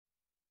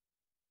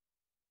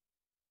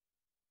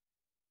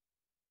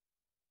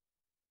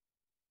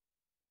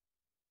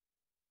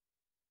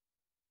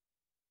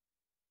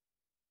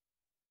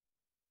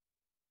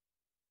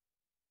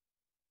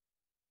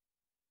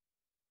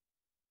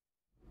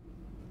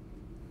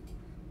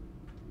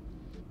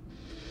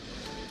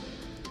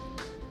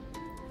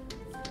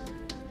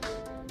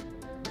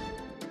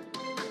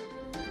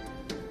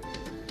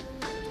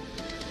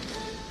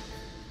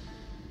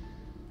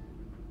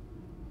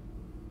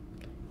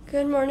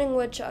Good morning,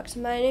 Woodchucks.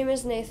 My name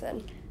is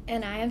Nathan.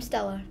 And I am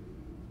Stella.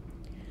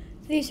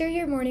 These are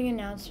your morning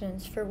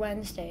announcements for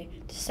Wednesday,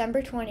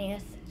 December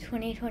 20th,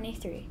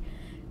 2023.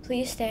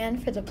 Please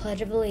stand for the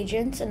Pledge of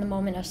Allegiance in a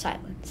moment of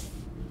silence.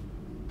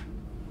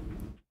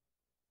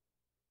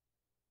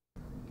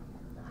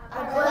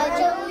 I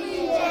pledge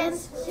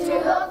allegiance to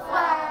the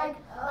flag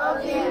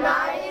of the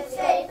United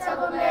States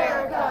of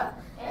America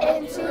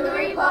and to the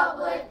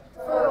republic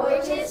for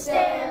which it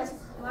stands,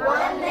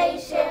 one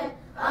nation,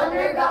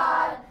 under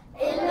God,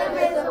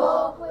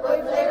 indivisible,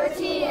 with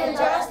liberty and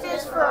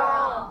justice for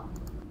all.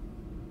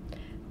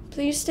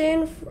 Please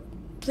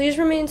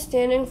remain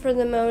standing for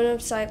the moment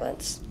of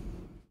silence.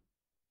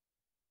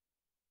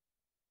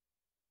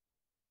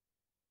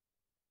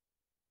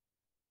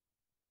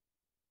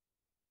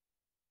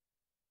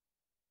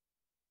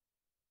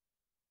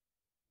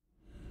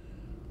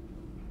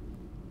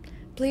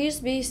 Please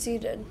be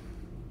seated.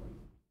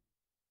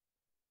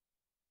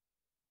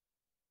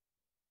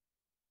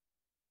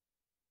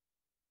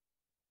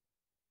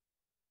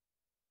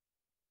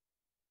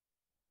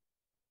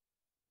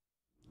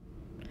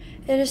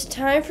 It is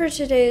time for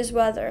today's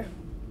weather.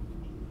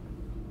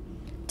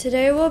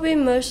 Today will be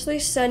mostly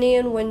sunny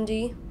and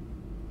windy.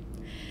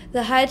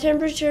 The high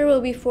temperature will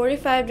be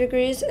 45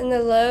 degrees and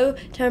the low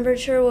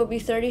temperature will be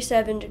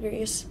 37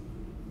 degrees.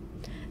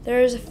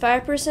 There is a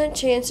 5%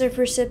 chance of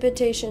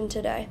precipitation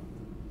today.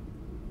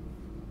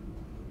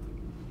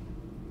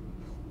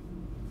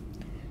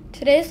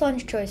 Today's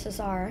lunch choices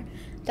are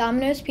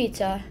Domino's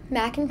Pizza,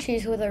 mac and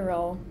cheese with a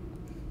roll,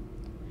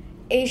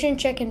 Asian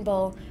chicken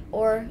bowl,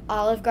 or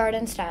Olive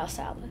Garden style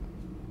salad.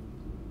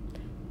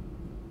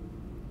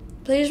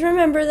 Please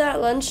remember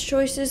that lunch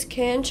choices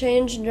can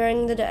change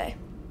during the day.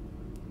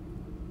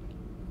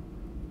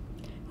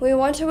 We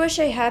want to wish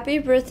a happy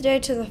birthday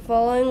to the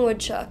following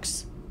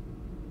Woodchucks.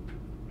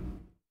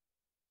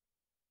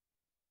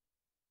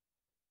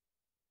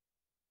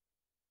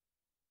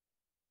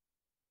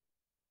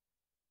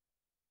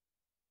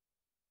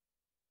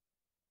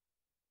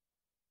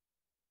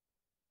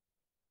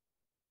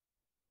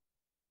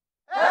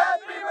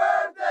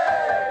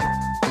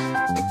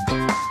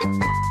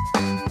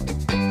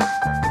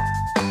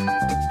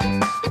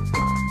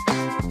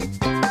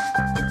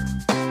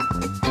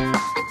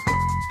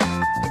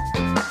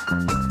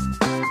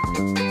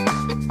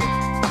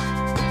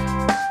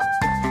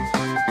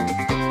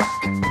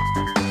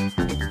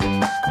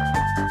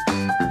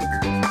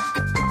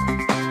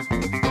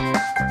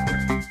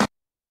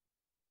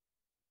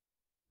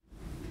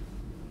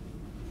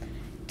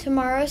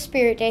 Tomorrow's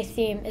Spirit Day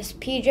theme is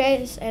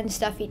PJs and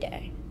Stuffy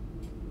Day.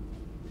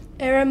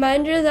 A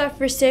reminder that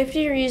for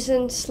safety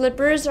reasons,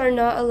 slippers are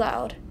not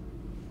allowed.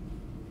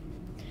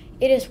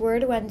 It is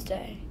Word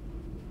Wednesday.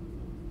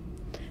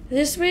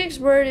 This week's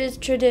word is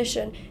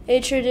tradition. A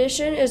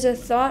tradition is a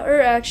thought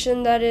or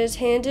action that is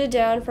handed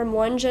down from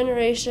one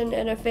generation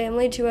in a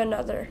family to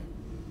another.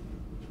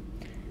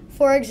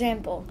 For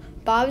example,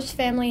 Bob's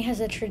family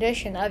has a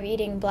tradition of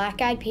eating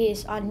black-eyed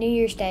peas on New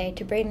Year's Day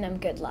to bring them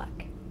good luck.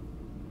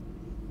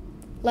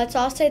 Let's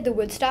all say the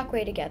Woodstock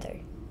way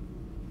together.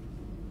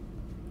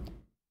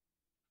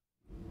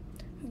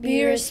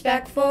 Be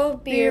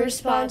respectful, be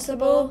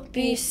responsible,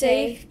 be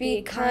safe,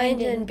 be kind,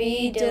 and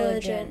be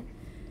diligent.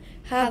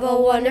 Have a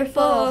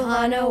wonderful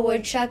Ohana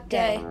Woodchuck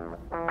Day.